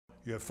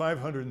You have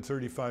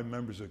 535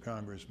 members of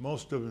Congress,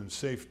 most of them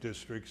safe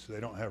districts. They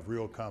don't have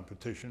real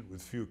competition,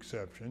 with few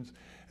exceptions.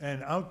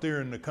 And out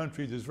there in the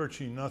country, there's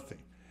virtually nothing.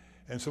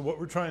 And so what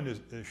we're trying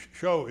to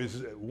show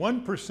is that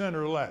 1%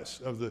 or less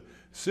of the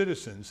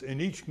citizens in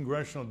each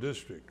congressional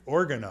district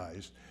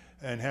organized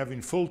and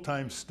having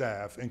full-time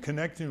staff and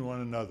connecting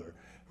one another,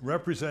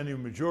 representing a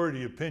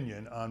majority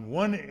opinion on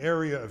one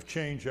area of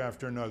change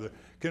after another,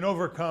 can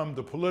overcome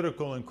the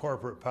political and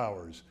corporate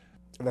powers.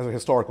 And there's a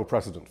historical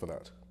precedent for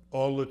that.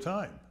 All the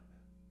time.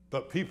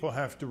 But people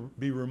have to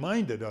be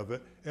reminded of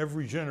it.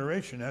 Every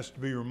generation has to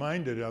be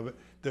reminded of it,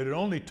 that it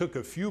only took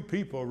a few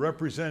people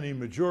representing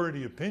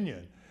majority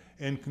opinion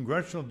in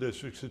congressional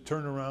districts to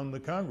turn around the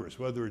Congress,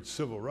 whether it's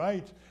civil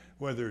rights,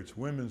 whether it's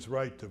women's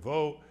right to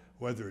vote,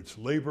 whether it's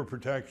labor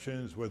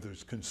protections, whether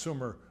it's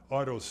consumer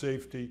auto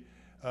safety.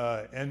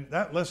 And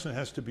that lesson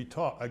has to be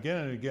taught again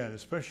and again,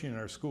 especially in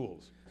our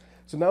schools.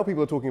 So now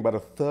people are talking about a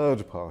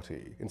third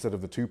party instead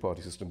of the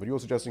two-party system, but you're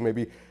suggesting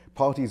maybe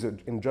parties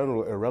in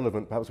general are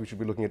irrelevant. Perhaps we should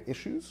be looking at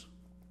issues?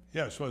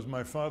 Yes, as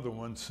my father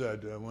once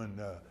said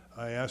when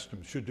I asked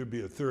him, should there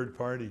be a third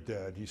party,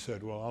 Dad? He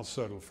said, well, I'll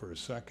settle for a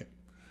second,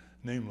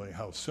 namely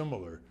how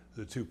similar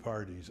the two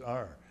parties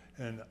are.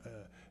 And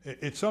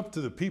it's up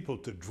to the people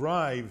to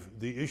drive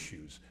the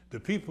issues.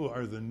 The people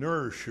are the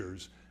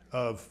nourishers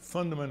of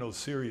fundamental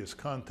serious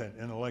content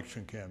in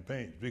election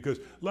campaigns, because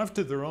left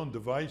to their own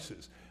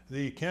devices,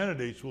 the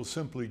candidates will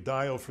simply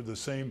dial for the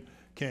same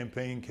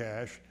campaign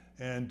cash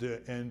and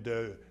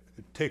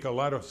take a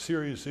lot of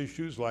serious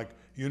issues like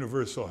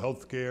universal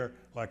health care,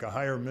 like a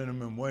higher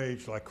minimum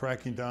wage, like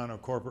cracking down on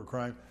corporate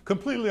crime,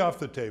 completely off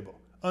the table,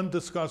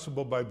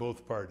 undiscussable by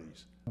both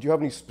parties. Do you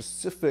have any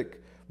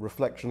specific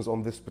reflections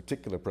on this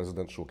particular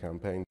presidential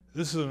campaign?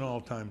 This is an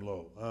all-time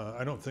low.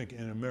 I don't think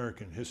in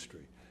American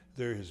history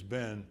there has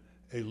been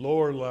a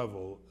lower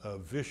level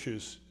of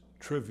vicious,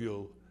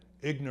 trivial,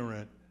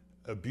 ignorant,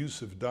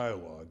 abusive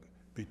dialogue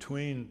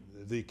between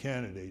the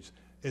candidates,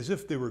 as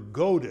if they were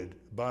goaded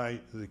by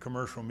the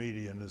commercial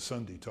media and the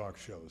Sunday talk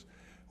shows,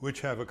 which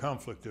have a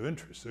conflict of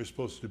interest. They're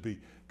supposed to be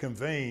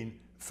conveying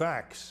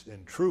facts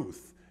and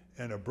truth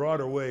and a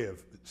broader way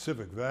of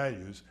civic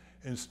values.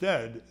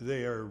 Instead,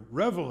 they are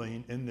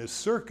reveling in this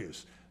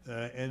circus,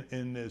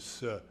 in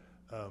this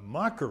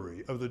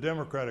mockery of the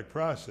democratic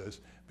process,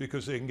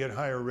 because they can get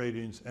higher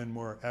ratings and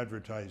more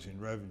advertising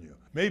revenue.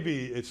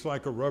 Maybe it's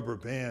like a rubber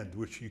band,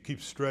 which you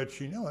keep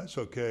stretching. Oh, that's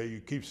okay. You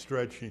keep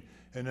stretching,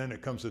 and then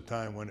it comes a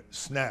time when it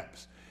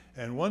snaps.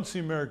 And once the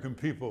American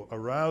people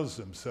arouse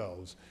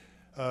themselves,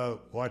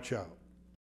 watch out.